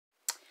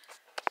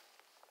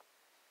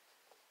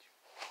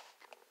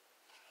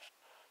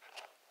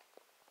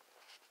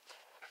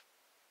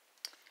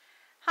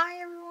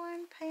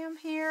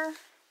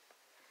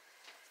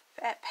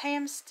at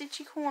Pam's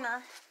Stitchy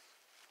Corner.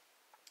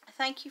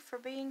 Thank you for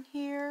being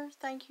here.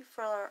 Thank you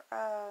for,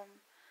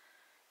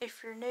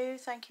 if you're new,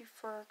 thank you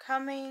for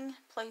coming.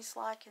 Please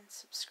like and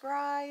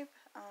subscribe.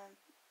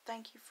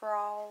 Thank you for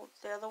all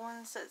the other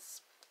ones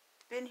that's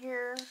been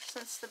here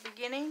since the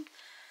beginning.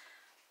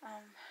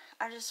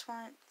 I just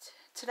want,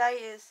 today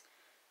is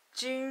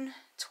June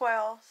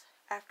 12th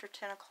after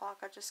 10 o'clock.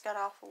 I just got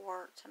off of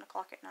work, 10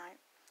 o'clock at night.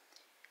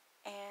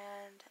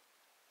 And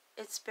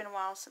it's been a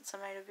while since I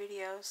made a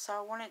video, so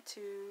I wanted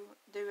to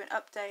do an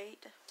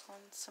update on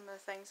some of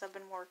the things I've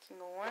been working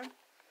on.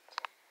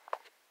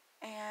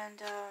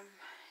 And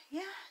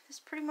yeah, that's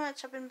pretty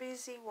much, I've been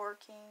busy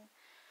working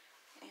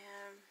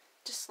and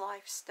just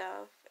life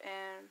stuff.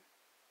 And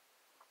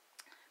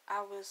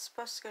I was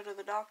supposed to go to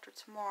the doctor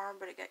tomorrow,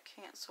 but it got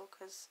canceled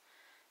because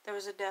there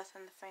was a death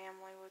in the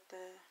family with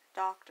the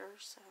doctor,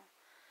 so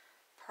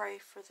pray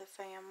for the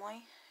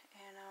family.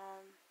 And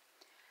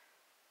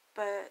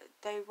but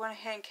they went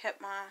ahead and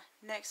kept my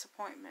next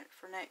appointment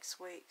for next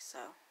week, so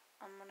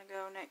I'm going to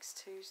go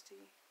next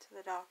Tuesday to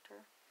the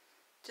doctor.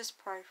 Just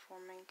pray for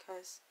me,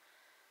 because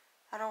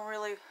I don't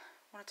really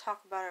want to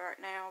talk about it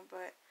right now,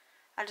 but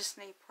I just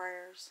need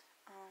prayers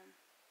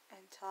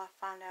until I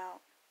find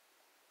out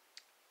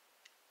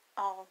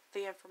all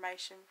the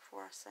information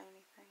before I say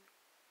anything,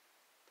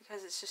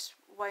 because it's just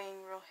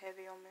weighing real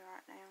heavy on me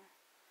right now.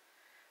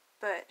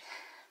 But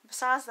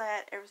besides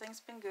that,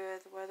 everything's been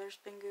good. The weather's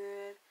been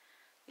good.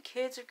 The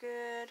kids are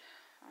good.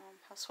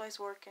 Josue's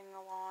working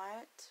a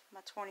lot.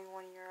 My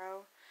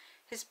 21-year-old.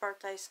 His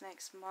birthday's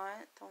next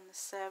month on the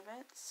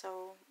 7th,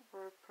 so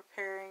we're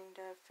preparing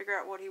to figure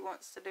out what he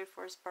wants to do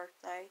for his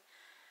birthday.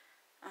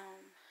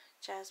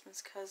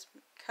 Jasmine's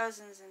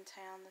cousin's in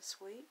town this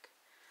week.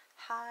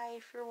 Hi,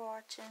 if you're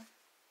watching,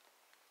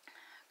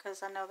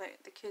 because I know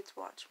that the kids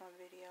watch my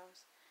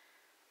videos.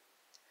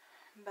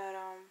 But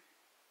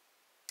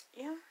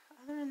yeah,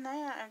 other than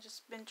that, I've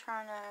just been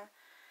trying to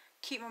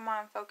keep my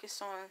mind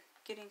focused on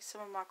getting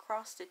some of my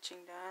cross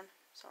stitching done.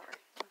 Sorry,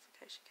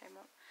 notification came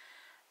up.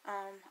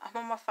 I'm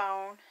on my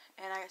phone,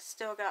 and I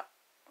still got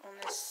on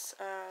this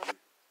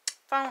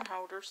phone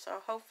holder, so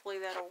hopefully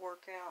that'll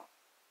work out.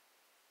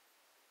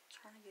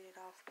 I'm trying to get it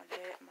off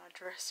my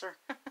dresser.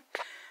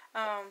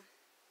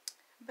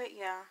 But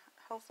yeah,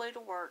 hopefully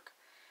it'll work.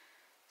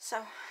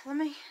 So let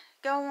me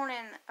go on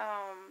and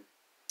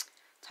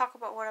talk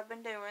about what I've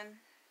been doing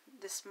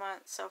this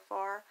month so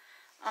far.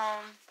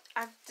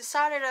 I've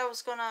decided I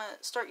was going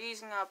to start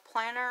using a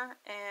planner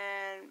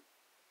and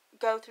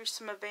go through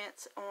some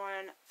events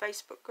on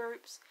Facebook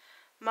groups.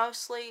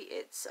 Mostly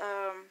it's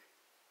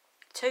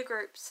 2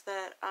 groups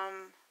that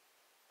I'm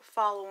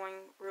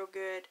following real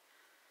good.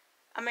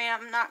 I mean,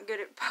 I'm not good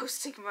at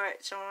posting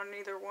much on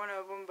either one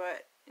of them,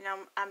 but you know,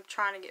 I'm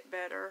trying to get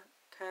better,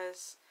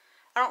 because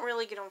I don't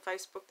really get on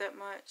Facebook that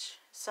much.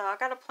 So I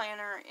got a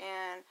planner,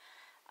 and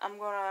I'm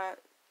going to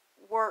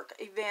work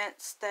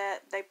events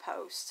that they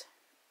post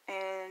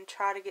and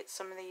try to get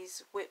some of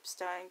these whips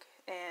done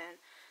and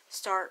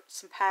start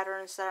some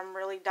patterns that I'm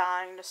really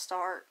dying to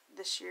start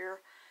this year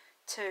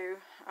too.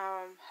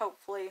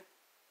 Hopefully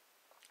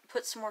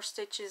put some more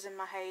stitches in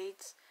my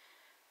heids,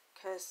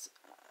 because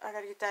I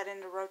got to get that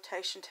into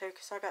rotation too,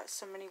 because I got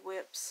so many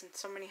whips and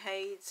so many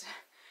heids.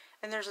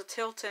 And there's a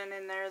Tilton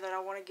in there that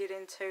I want to get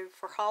into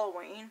for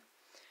Halloween,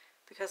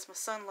 because my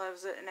son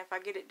loves it, and if I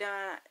get it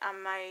done, I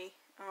may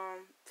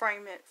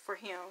frame it for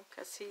him,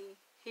 because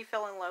he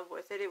fell in love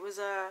with it. It was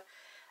a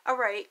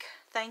rake.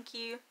 Thank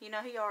you. You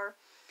know who you are.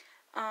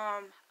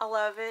 I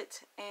love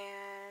it,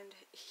 and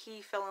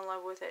he fell in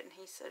love with it, and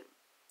he said,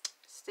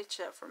 stitch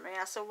it up for me.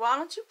 I said, why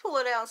don't you pull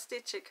it out and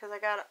stitch it, because I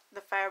got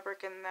the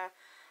fabric and the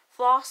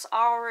floss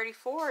already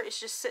for it. It's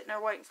just sitting there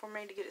waiting for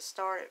me to get it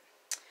started.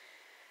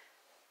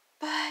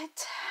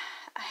 But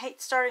I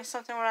hate starting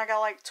something when I got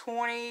like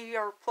 20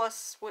 or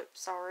plus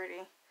whips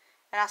already.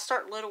 And I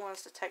start little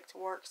ones to take to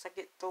work, so I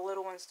get the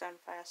little ones done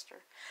faster.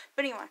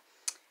 But anyway,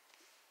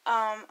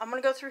 I'm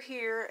going to go through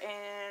here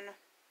and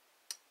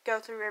go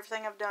through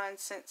everything I've done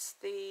since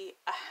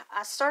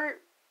I started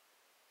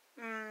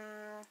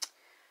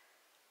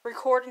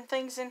recording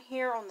things in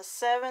here on the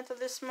 7th of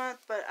this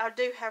month, but I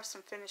do have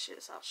some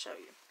finishes I'll show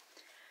you.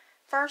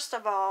 First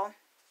of all,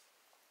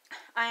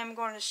 I am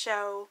going to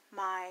show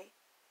my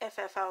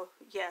FFO.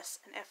 Yes,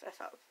 an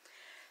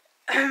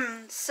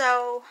FFO.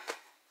 So,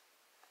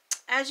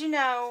 as you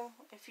know,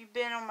 if you've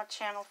been on my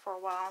channel for a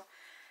while,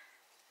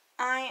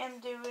 I am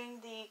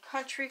doing the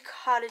Country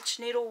Cottage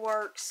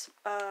Needleworks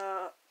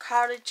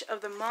Cottage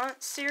of the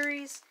Month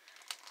series.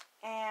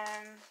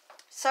 And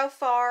so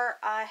far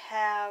I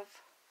have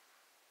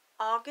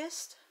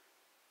August.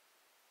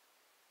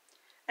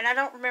 And I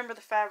don't remember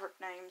the fabric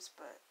names,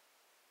 but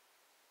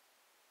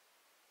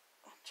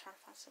I'm trying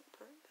to find something to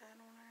put that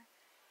on there.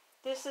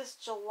 This is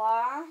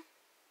July.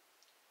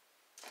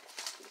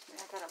 Excuse me,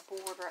 I got a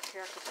board right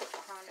here I can put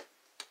behind it.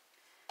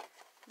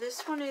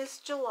 This one is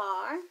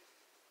July.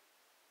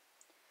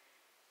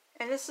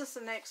 And this is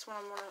the next one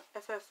I'm going to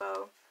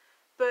FFO.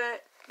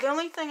 But the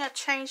only thing I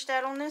changed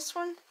out on this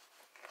one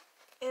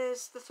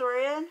is the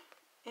thread.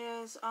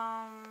 is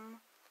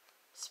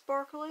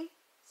sparkly.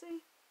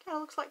 See? Kind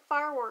of looks like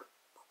firework.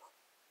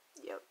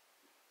 Yep.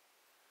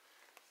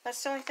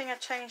 That's the only thing I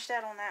changed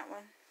out on that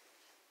one.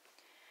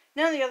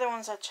 None of the other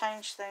ones I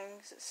changed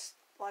things. It's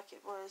like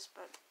it was,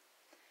 but...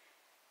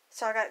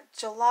 So I got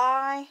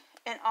July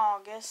and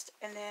August,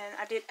 and then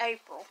I did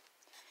April.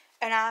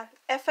 And I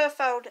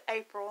FFO'd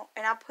April,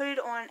 and I put it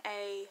on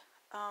a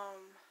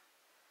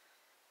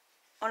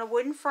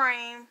wooden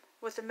frame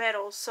with the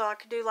metals, so I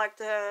could do like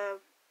the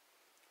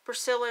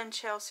Priscilla and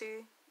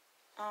Chelsea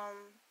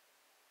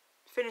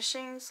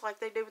finishings like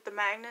they do with the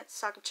magnets,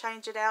 so I could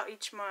change it out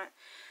each month.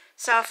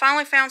 So I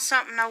finally found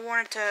something I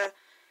wanted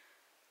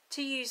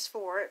to use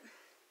for it.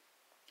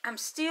 I'm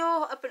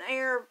still up in the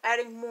air of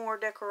adding more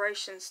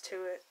decorations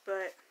to it,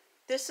 but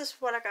this is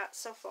what I got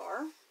so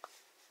far.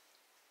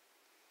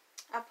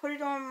 I put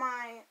it on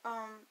my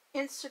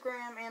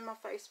Instagram and my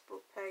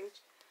Facebook page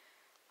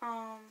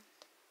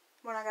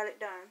when I got it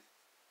done.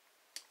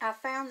 I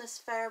found this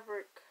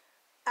fabric.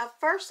 At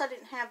first I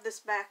didn't have this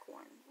back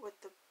one with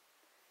the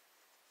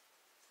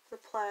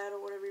plaid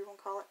or whatever you want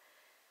to call it.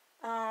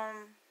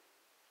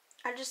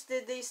 I just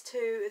did these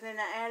two, and then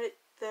I added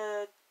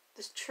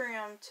this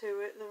trim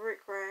to it, the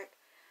rickrack.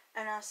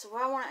 And I said,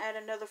 well, I want to add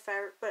another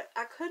fabric, but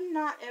I could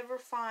not ever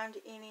find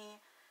any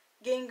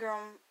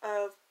gingham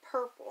of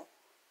purple.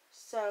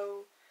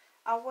 So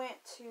I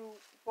went to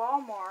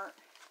Walmart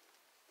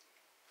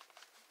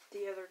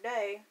the other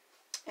day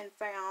and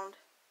found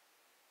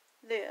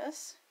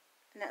this,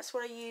 and that's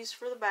what I used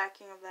for the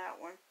backing of that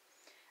one.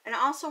 And I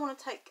also want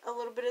to take a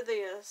little bit of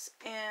this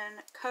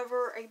and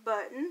cover a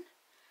button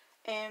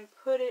and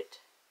put it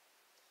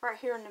right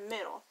here in the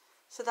middle,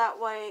 so that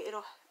way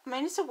it'll, I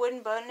mean, it's a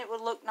wooden button, it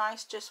would look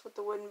nice just with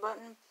the wooden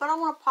button, but I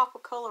want to pop a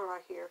color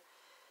right here.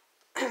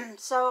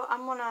 So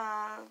I'm going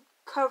to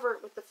cover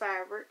it with the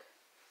fabric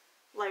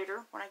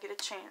later when I get a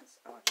chance.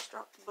 Oh, I just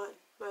dropped the button,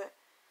 but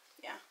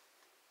yeah.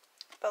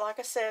 But like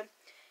I said,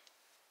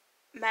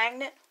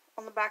 magnet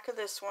on the back of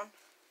this one,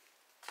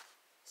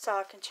 so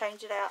I can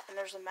change it out, and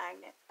there's a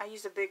magnet. I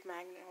use a big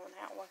magnet on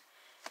that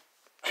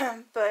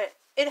one. But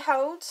it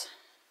holds,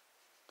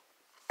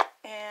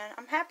 and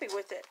I'm happy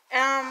with it.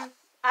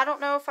 I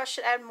don't know if I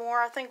should add more.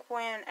 I think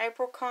when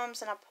April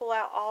comes and I pull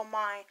out all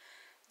my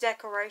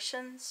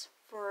decorations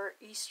for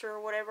Easter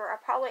or whatever, I'll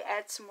probably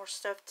add some more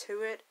stuff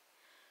to it,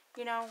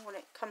 you know, when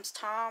it comes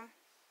time.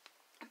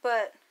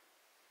 But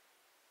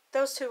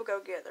those two will go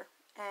together.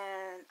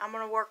 And I'm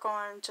going to work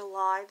on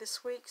July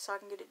this week so I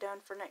can get it done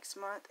for next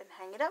month and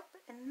hang it up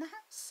in the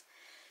house.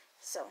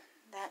 So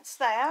that's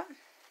that.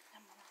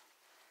 I'm going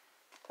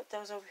to put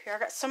those over here. I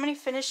got so many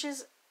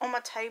finishes on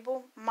my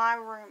table. My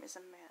room is a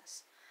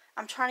mess.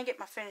 I'm trying to get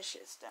my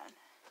finishes done.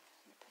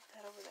 Let me put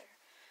that over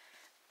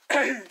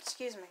there.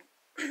 Excuse me.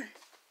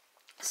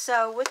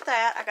 So with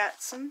that, I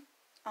got some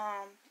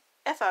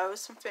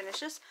FOs, some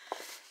finishes.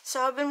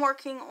 So I've been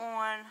working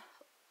on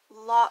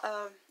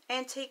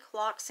Antique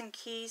Locks and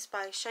Keys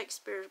by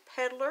Shakespeare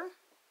Peddler.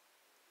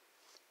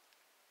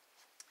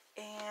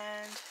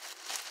 And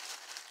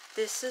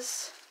this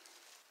is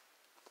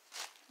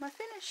my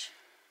finish.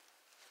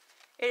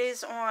 It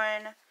is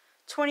on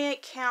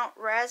 28 count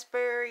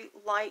raspberry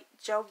light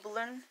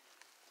Joblin,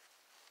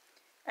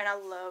 and I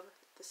love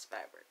this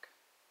fabric.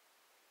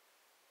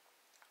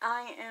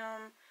 I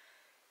am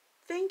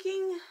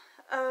thinking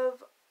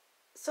of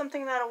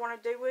something that I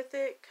want to do with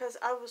it, because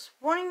I was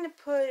wanting to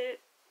put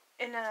it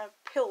in a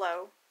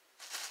pillow,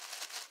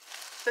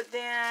 but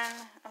then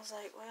I was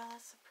like, well,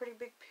 that's a pretty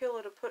big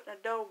pillow to put in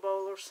a dough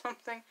bowl or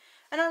something,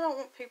 and I don't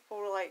want people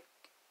to like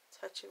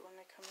touch it when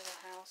they come to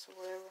the house or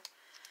whatever.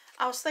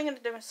 I was thinking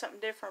of doing something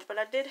different, but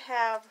I did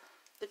have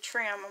the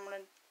trim I'm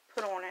going to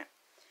put on it.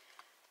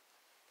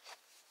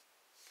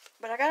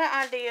 But I got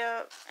an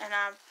idea, and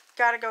I've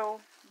got to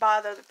go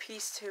buy the other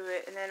piece to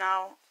it, and then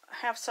I'll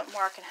have something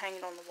where I can hang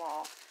it on the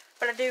wall.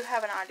 But I do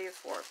have an idea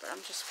for it, but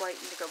I'm just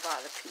waiting to go buy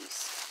the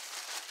piece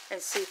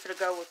and see if it'll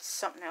go with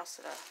something else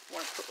that I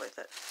want to put with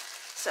it.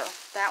 So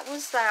that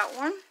was that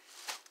one.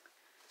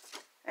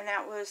 And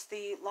that was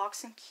the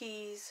Locks and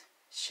Keys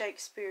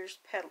Shakespeare's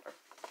Peddler.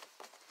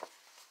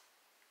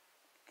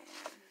 And,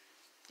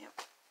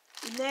 yep.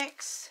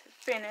 Next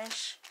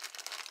finish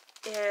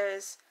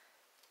is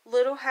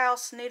Little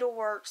House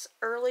Needleworks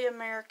Early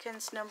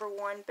Americans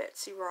 #1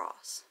 Betsy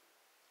Ross.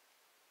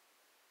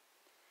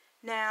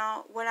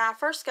 Now, when I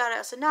first got it,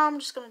 I said, no, I'm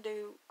just going to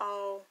do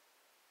all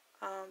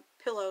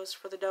pillows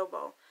for the dough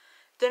bowl.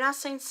 Then I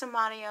seen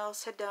somebody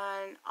else had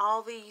done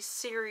all these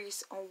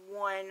series on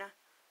one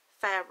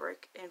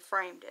fabric and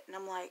framed it. And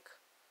I'm like,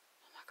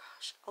 oh my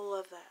gosh, I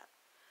love that.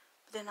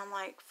 But then I'm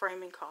like,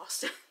 framing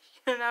cost,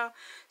 you know.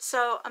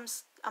 So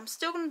I'm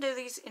still going to do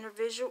these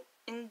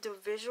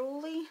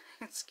individually,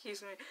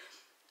 excuse me.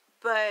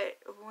 But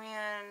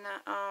when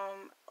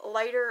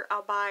later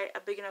I'll buy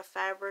a big enough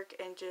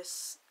fabric and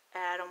just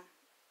add them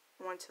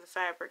one to the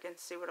fabric and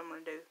see what I'm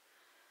going to do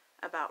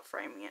about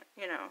framing it,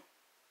 you know.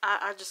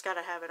 I just got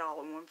to have it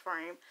all in one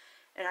frame,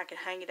 and I can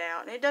hang it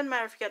out. And it doesn't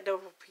matter if you got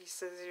double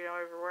pieces, you know,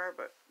 everywhere,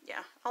 but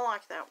yeah, I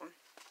like that one.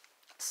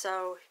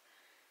 So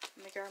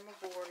Let me grab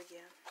my board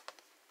again.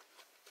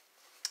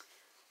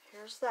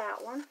 Here's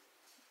that one.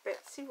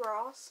 Betsy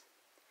Ross.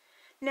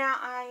 Now,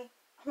 I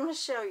want to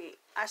show you.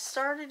 I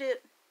started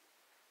it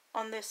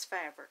on this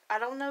fabric. I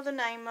don't know the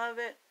name of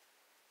it.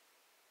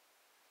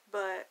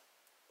 But,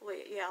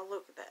 yeah,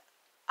 look at that.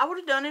 I would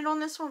have done it on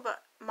this one,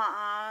 but my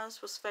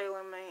eyes was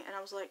failing me. And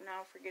I was like,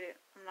 no, forget it.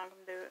 I'm not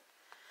going to do it.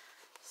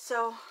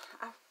 So,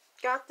 I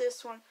got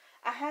this one.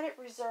 I had it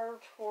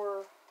reserved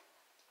for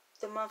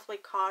the monthly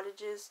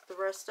cottages, the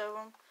rest of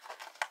them.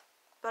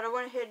 But I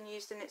went ahead and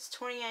used it. And it's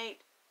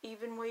 28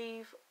 even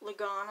weave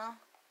Lagana.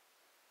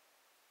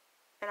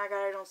 And I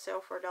got it on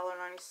sale for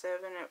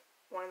 $1.97 at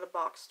one of the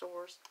box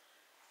stores.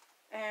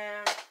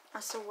 And I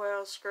said,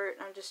 well, screw it.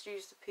 And I just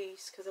used the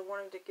piece because I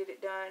wanted to get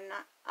it done.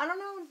 I don't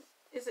know.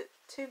 Is it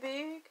too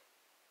big?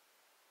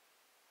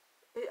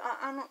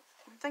 I'm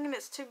thinking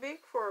it's too big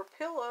for a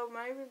pillow,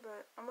 maybe.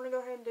 But I'm going to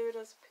go ahead and do it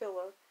as a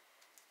pillow.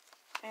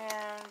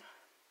 And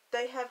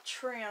they have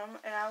trim.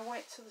 And I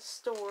went to the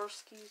store.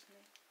 Excuse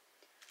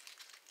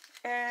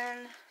me.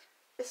 And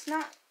it's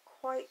not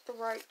quite the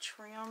right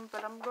trim.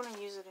 But I'm going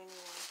to use it anyway.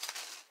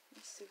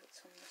 Let's see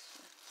what's on this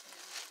one.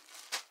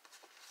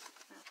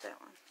 Yeah. Not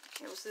that one.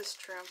 It was this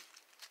trim.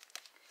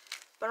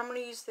 But I'm going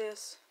to use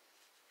this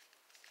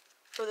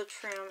for the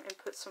trim and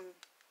put some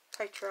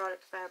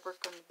patriotic fabric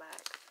on the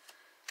back.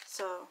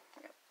 So,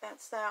 yep,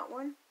 that's that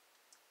one.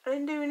 I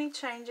didn't do any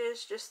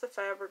changes, just the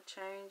fabric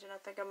change. And I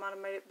think I might have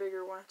made it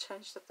bigger when I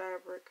changed the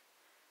fabric.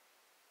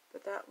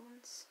 But that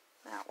one's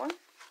that one.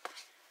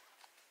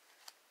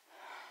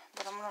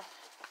 But I'm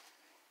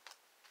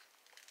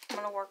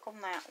going to work on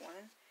that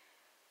one.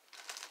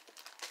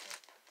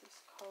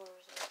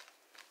 Colors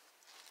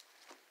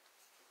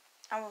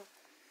up.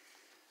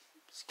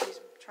 Excuse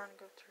me, I'm trying to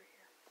go through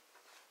here.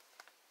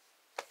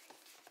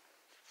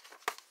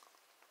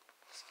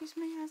 Excuse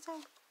me as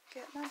I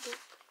get my book.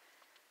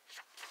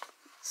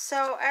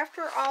 So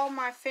after all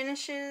my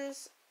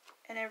finishes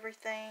and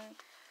everything,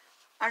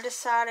 I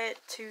decided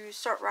to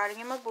start writing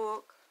in my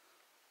book,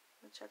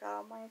 which I got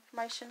all my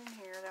information in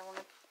here that I want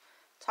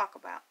to talk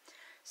about.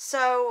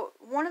 So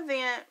one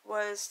event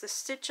was the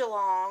Stitch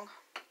Along.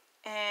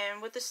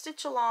 And with the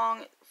Stitch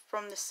Along,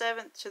 from the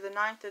 7th to the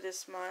 9th of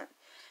this month,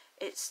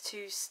 it's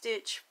to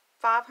stitch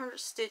 500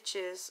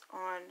 stitches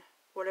on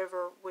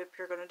whatever whip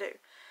you're going to do.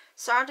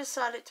 So I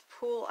decided to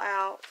pull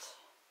out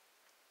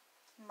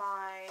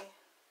my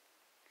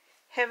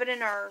Heaven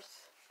and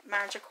Earth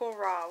Magical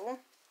Rival.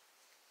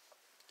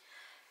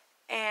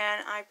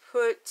 And I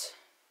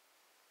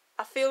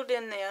filled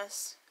in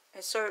this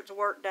and started to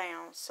work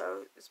down.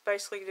 So it's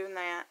basically doing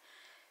that.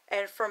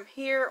 And from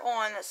here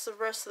on, that's the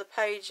rest of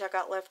the page I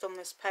got left on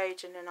this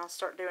page, and then I'll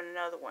start doing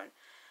another one.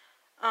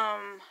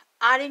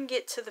 I didn't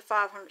get to the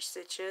 500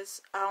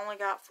 stitches. I only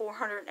got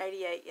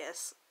 488,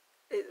 yes.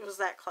 It was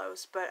that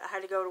close, but I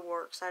had to go to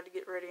work, so I had to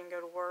get ready and go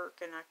to work,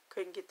 and I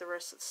couldn't get the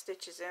rest of the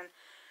stitches in.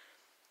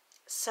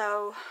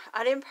 So,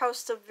 I didn't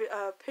post a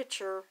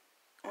picture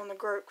on the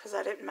group because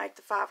I didn't make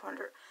the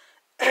 500.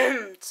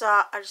 So,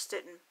 I just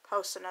didn't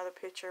post another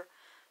picture.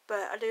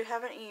 But I do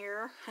have an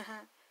ear.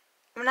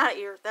 I'm not an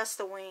ear, that's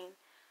the wing.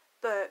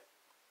 But,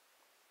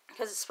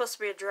 because it's supposed to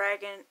be a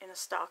dragon in a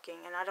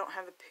stocking, and I don't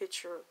have a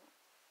picture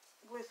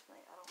with me,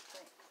 I don't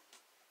think.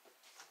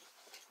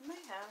 I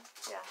may have.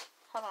 Yeah,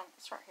 hold on,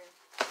 it's right here.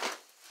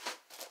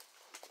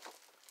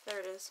 There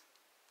it is.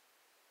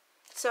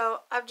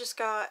 So, I've just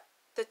got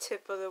the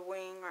tip of the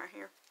wing right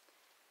here.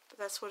 But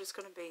that's what it's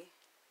going to be.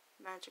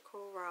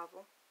 Magical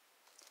Rival.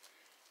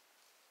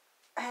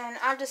 And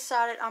I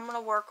decided I'm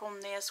going to work on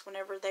this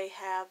whenever they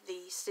have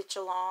the stitch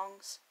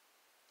alongs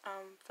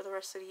for the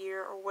rest of the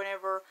year, or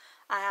whenever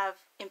I have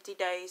empty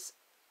days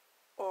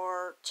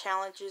or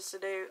challenges to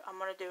do. I'm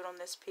going to do it on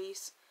this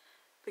piece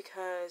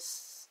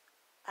because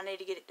I need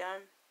to get it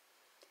done.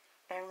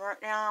 And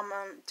right now I'm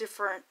on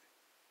different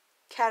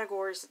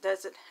categories that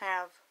doesn't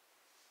have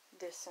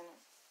this in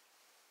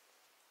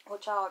it,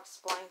 which I'll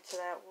explain to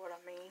that what I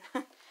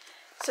mean.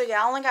 So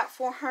yeah, I only got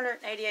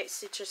 488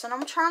 stitches, and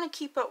I'm trying to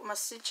keep up with my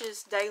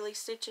stitches, daily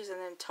stitches, and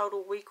then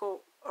total week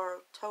or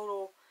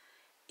total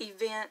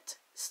event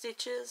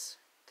stitches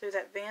through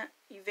that event.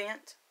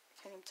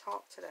 I can't even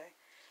talk today.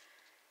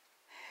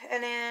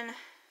 And then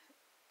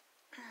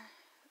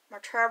my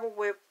travel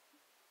whip's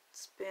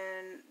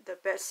been the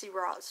Betsy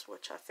Ross,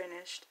 which I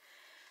finished.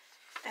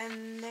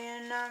 And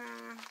then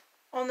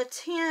on the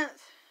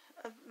 10th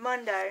of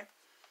Monday,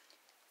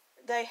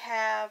 they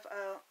have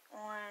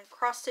on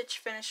Cross Stitch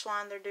Finish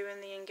Line, they're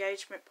doing the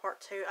engagement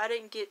part 2. I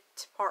didn't get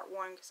to part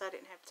 1 because I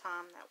didn't have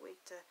time that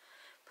week to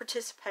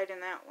participate in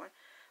that one.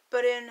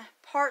 But in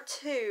part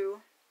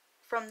 2,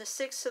 from the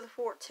 6th to the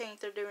 14th,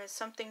 they're doing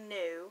something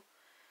new.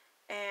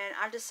 And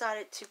I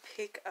decided to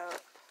pick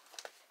up,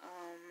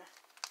 I'm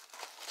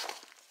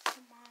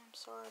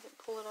sorry I didn't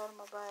pull it out of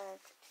my bag.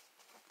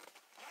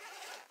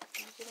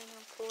 Let me get in there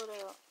and pull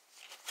it out.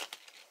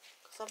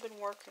 Because I've been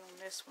working on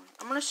this one.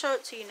 I'm going to show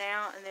it to you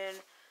now, and then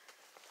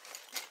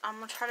I'm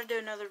going to try to do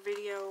another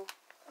video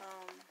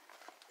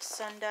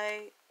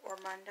Sunday or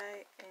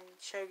Monday and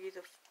show you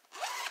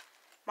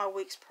my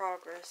week's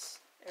progress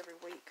every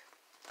week.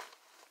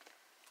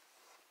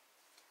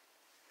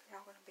 Y'all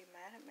gonna be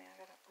mad at me. I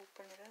gotta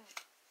open it up.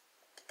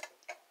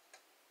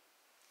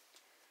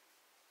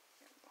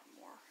 Get one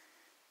more.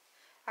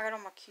 I got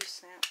on my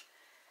Q-snap.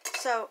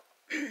 So,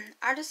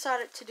 I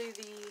decided to do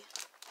the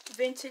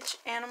vintage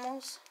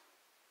animals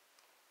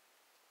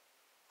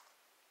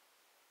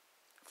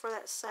for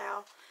that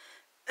sale.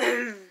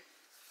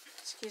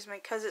 Excuse me,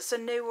 because it's a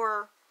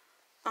newer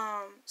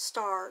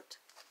start.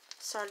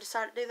 So I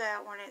decided to do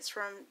that one. It's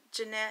from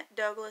Jeanette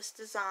Douglas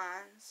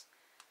Designs.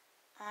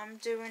 I'm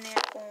doing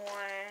it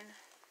on,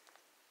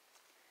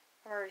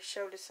 I already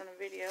showed this in a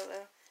video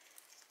though,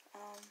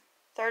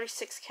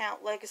 36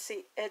 count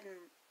Legacy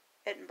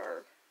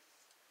Edinburgh.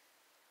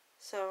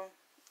 So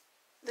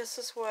this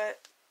is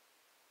what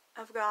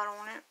I've got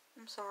on it.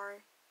 I'm sorry.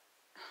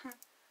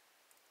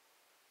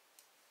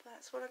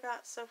 That's what I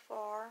got so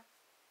far.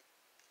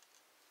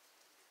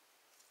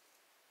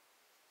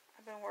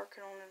 I've been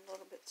working on it a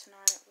little bit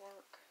tonight at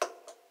work.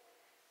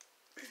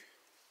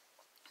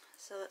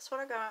 So that's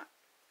what I got.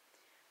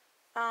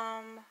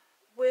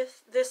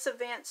 With this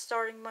event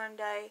starting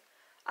Monday,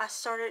 I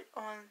started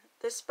on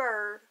this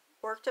bird,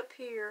 worked up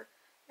here,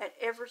 at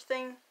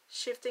everything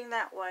shifting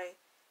that way.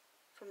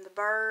 From the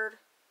bird,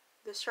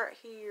 this right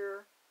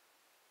here,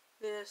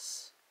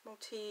 this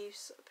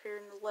motifs up here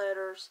in the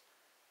letters,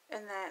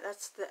 and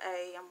that's the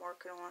A I'm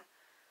working on.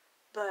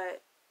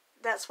 But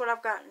that's what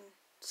I've gotten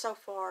so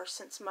far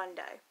since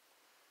Monday.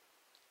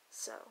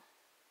 So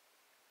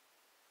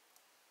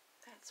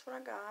that's what I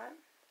got.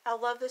 I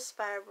love this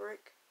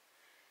fabric,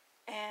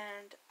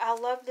 and I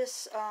love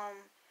this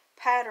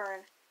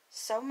pattern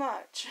so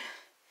much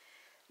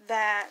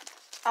that,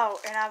 oh,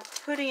 and I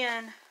put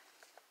in,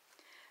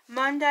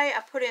 Monday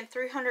I put in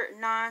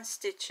 309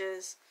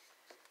 stitches,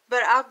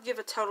 but I'll give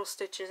a total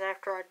stitches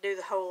after I do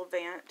the whole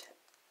event.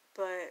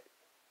 But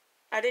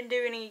I didn't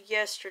do any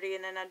yesterday,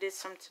 and then I did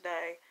some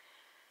today.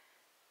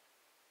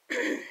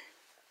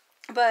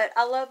 But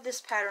I love this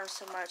pattern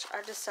so much,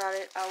 I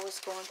decided I was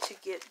going to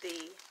get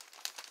the,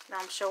 now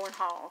I'm showing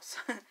hauls,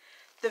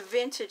 the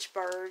Vintage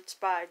Birds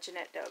by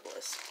Jeanette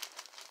Douglas.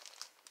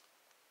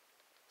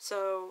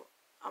 So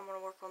I'm going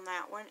to work on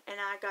that one. And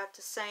I got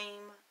the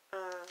same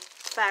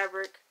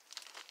fabric,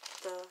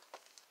 the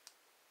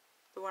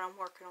one I'm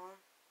working on,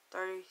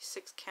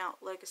 36 count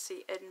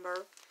Legacy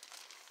Edinburgh.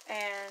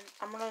 And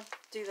I'm going to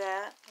do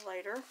that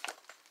later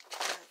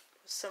with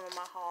some of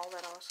my haul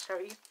that I'll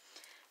show you.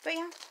 But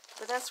yeah,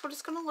 but that's what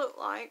it's going to look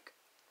like.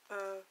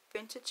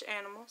 Vintage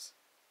animals.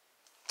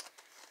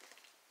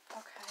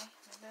 Okay,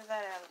 move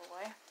that out of the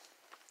way.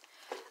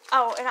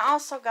 Oh, and I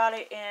also got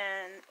it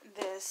in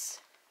this,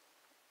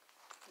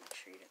 make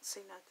sure you didn't see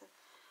nothing.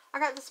 I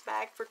got this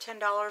bag for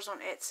 $10 on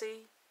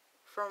Etsy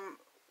from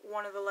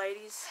one of the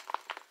ladies.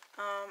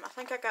 I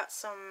think I got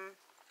some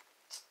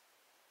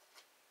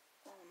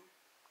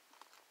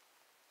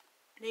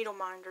needle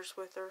minders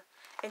with her.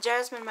 And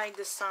Jasmine made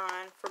this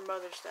sign for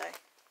Mother's Day.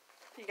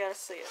 You gotta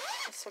see it.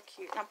 It's so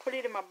cute. And I put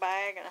it in my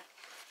bag, and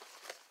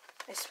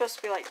it's supposed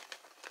to be like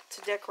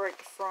to decorate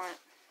the front.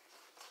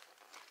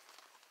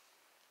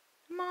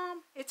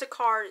 Mom, it's a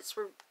card. It's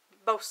for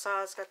both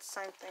sides. Got the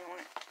same thing on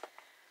it.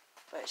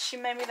 But she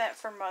made me that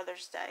for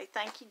Mother's Day.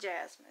 Thank you,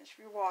 Jasmine, if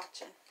you're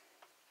watching.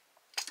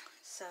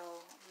 So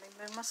let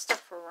me move my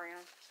stuff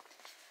around.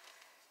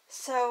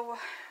 So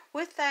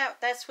with that,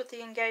 that's with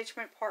the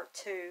engagement part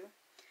 2.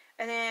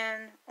 And then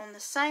on the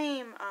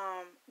same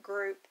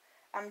group,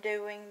 I'm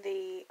doing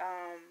the,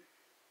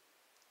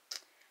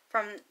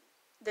 from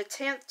the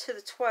 10th to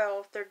the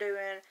 12th, they're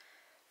doing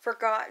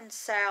Forgotten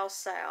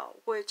Sal,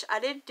 which I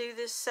did do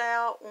this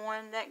Sal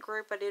on that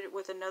group. I did it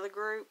with another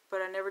group,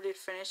 but I never did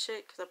finish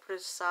it because I put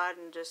it aside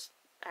and just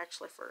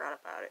actually forgot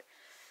about it.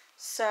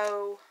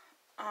 So,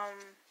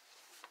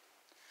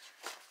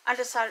 I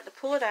decided to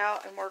pull it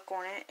out and work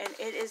on it, and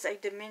it is a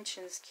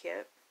dimensions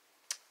kit.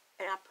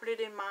 And I put it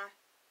in my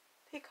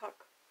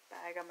peacock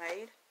bag I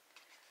made.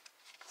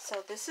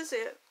 So this is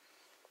it.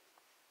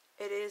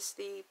 It is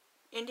the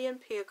Indian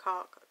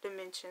peacock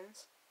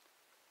dimensions.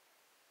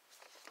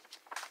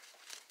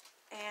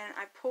 And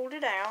I pulled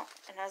it out,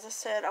 and as I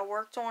said, I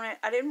worked on it.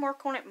 I didn't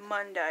work on it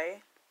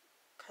Monday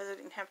because I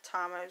didn't have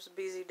time. It was a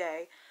busy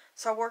day.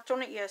 So I worked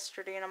on it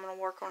yesterday, and I'm going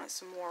to work on it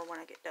some more when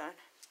I get done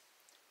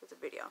with the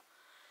video.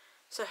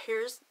 So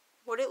here's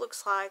what it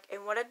looks like.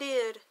 And what I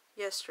did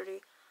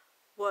yesterday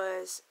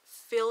was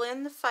fill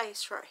in the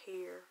face right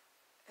here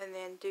and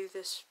then do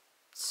this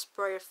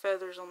spray of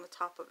feathers on the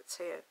top of its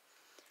head.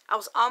 I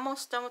was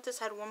almost done with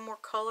this. I had one more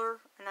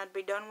color and I'd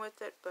be done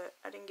with it, but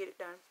I didn't get it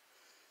done.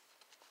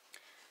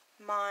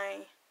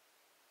 My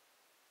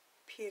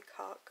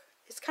peacock,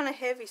 it's kind of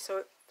heavy so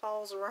it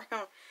falls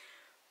around,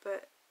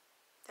 but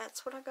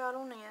that's what I got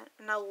on it,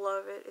 and I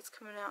love it. It's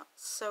coming out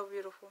so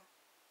beautiful.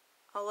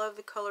 I love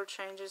the color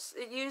changes.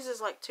 It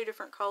uses like 2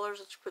 different colors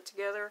that you put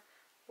together.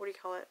 What do you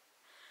call it?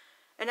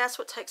 And that's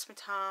what takes me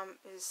time,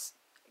 is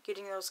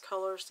getting those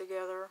colors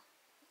together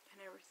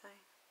and everything.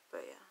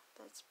 But yeah,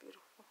 that's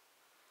beautiful.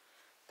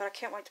 But I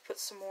can't wait to put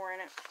some more in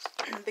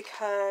it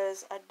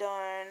because I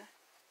done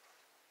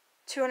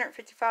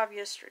 255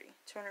 yesterday,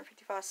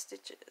 255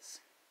 stitches.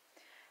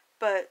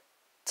 But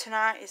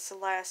tonight is the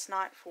last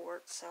night for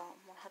it, so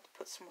I'm going to have to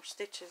put some more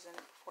stitches in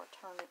it before I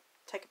turn it,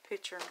 take a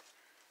picture and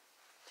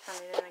turn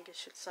it in, I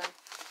guess you'd say.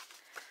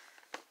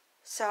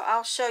 So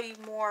I'll show you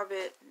more of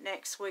it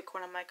next week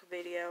when I make a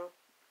video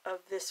of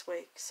this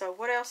week. So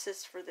what else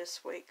is for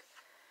this week?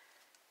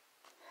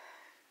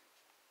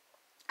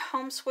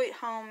 Home Sweet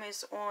Home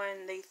is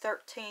on the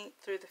 13th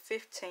through the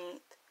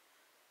 15th.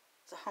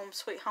 It's a Home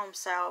Sweet Home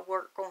sale. I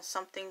work on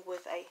something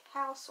with a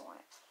house on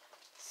it.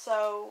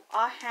 So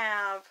I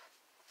have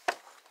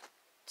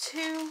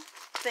 2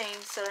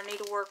 things that I need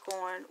to work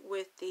on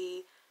with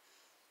the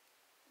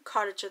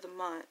Cottage of the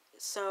Month.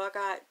 So I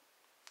got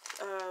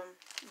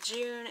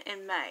June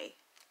and May.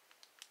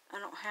 I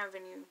don't have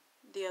any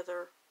the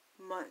other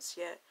months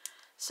yet.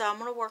 So I'm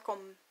going to work on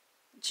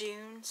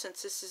June,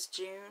 since this is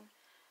June.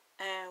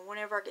 And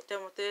whenever I get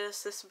done with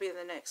this will be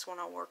the next one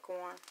I'll work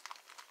on.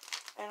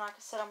 And like I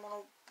said, I'm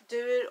going to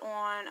do it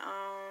on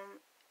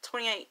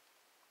 28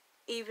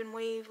 even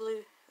weave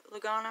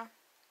Lugana.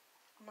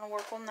 I'm going to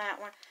work on that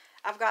one.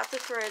 I've got the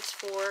threads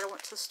for it. I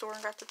went to the store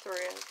and got the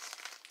threads.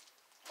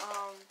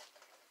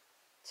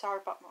 Sorry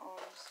about my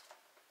arms.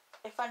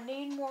 If I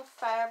need more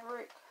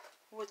fabric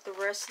with the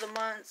rest of the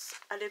months,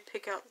 I did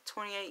pick out the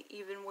 28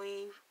 even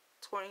weave,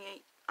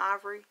 28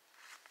 ivory,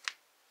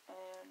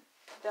 and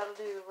that'll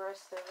do the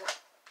rest of it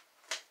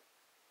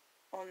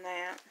on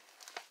that.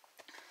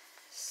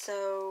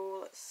 So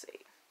let's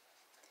see.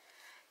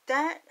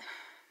 That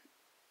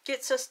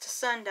gets us to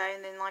Sunday,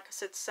 and then like I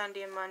said,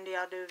 Sunday and Monday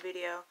I'll do a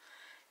video.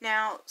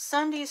 Now,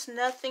 Sunday's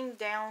nothing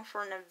down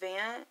for an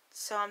event,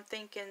 so I'm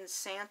thinking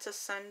Santa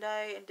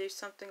Sunday and do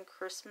something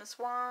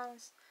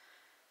Christmas-wise.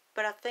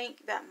 But I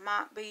think that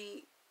might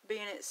be,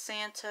 being at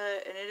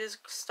Santa, and it is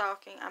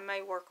stocking, I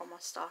may work on my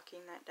stocking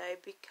that day,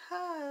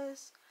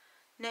 because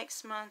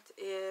next month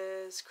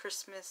is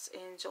Christmas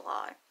in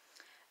July.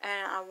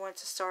 And I want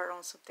to start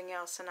on something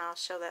else, and I'll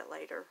show that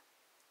later.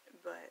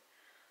 But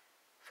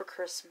for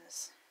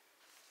Christmas.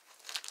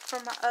 For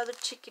my other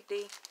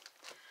chickadee.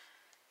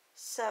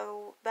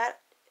 So that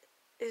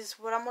is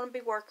what I'm going to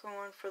be working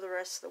on for the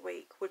rest of the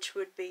week, which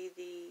would be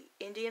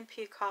the Indian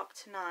Peacock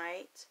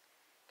tonight,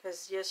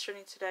 because yesterday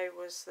and today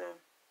was the,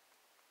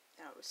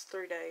 it was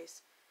 3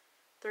 days.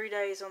 3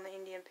 days on the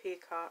Indian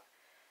Peacock.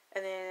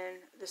 And then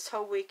this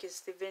whole week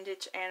is the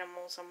Vintage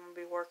Animals I'm going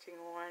to be working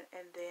on.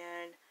 And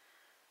then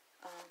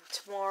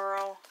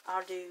tomorrow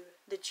I'll do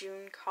the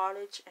June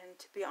Cottage, and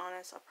to be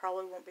honest, I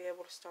probably won't be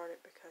able to start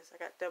it because I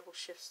got double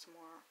shifts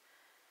tomorrow.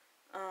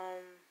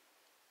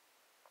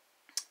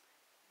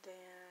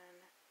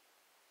 Then,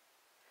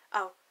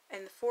 oh,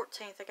 and the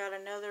 14th, I got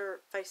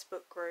another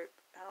Facebook group.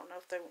 I don't know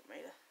if they want me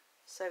to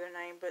say their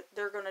name, but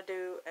they're going to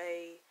do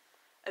a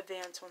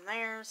event on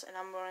theirs, and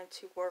I'm going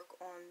to work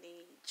on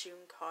the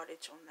June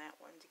Cottage on that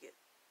one to get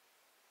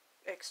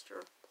extra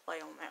play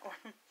on that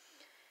one.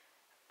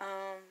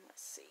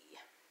 Let's see.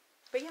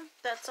 But yeah,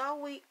 that's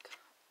all week,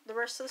 the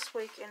rest of this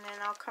week, and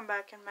then I'll come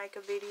back and make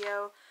a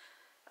video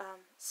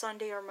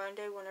Sunday or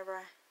Monday,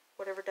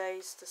 whatever day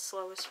is the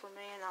slowest for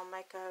me, and I'll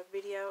make a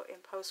video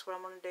and post what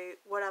I'm going to do,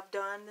 what I've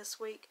done this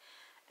week,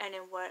 and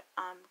then what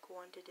I'm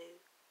going to do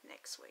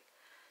next week.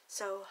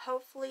 So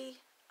hopefully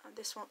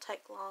this won't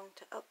take long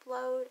to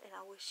upload, and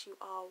I wish you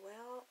all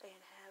well,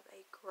 and have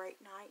a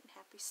great night, and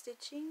happy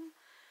stitching.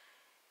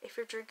 If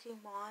you're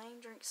drinking wine,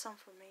 drink some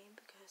for me,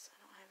 because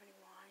I don't have any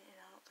wine, and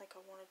I don't think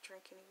I want to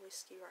drink any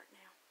whiskey right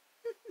now.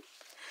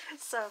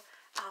 So,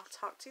 I'll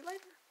talk to you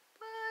later.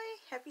 Bye.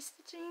 Happy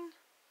stitching.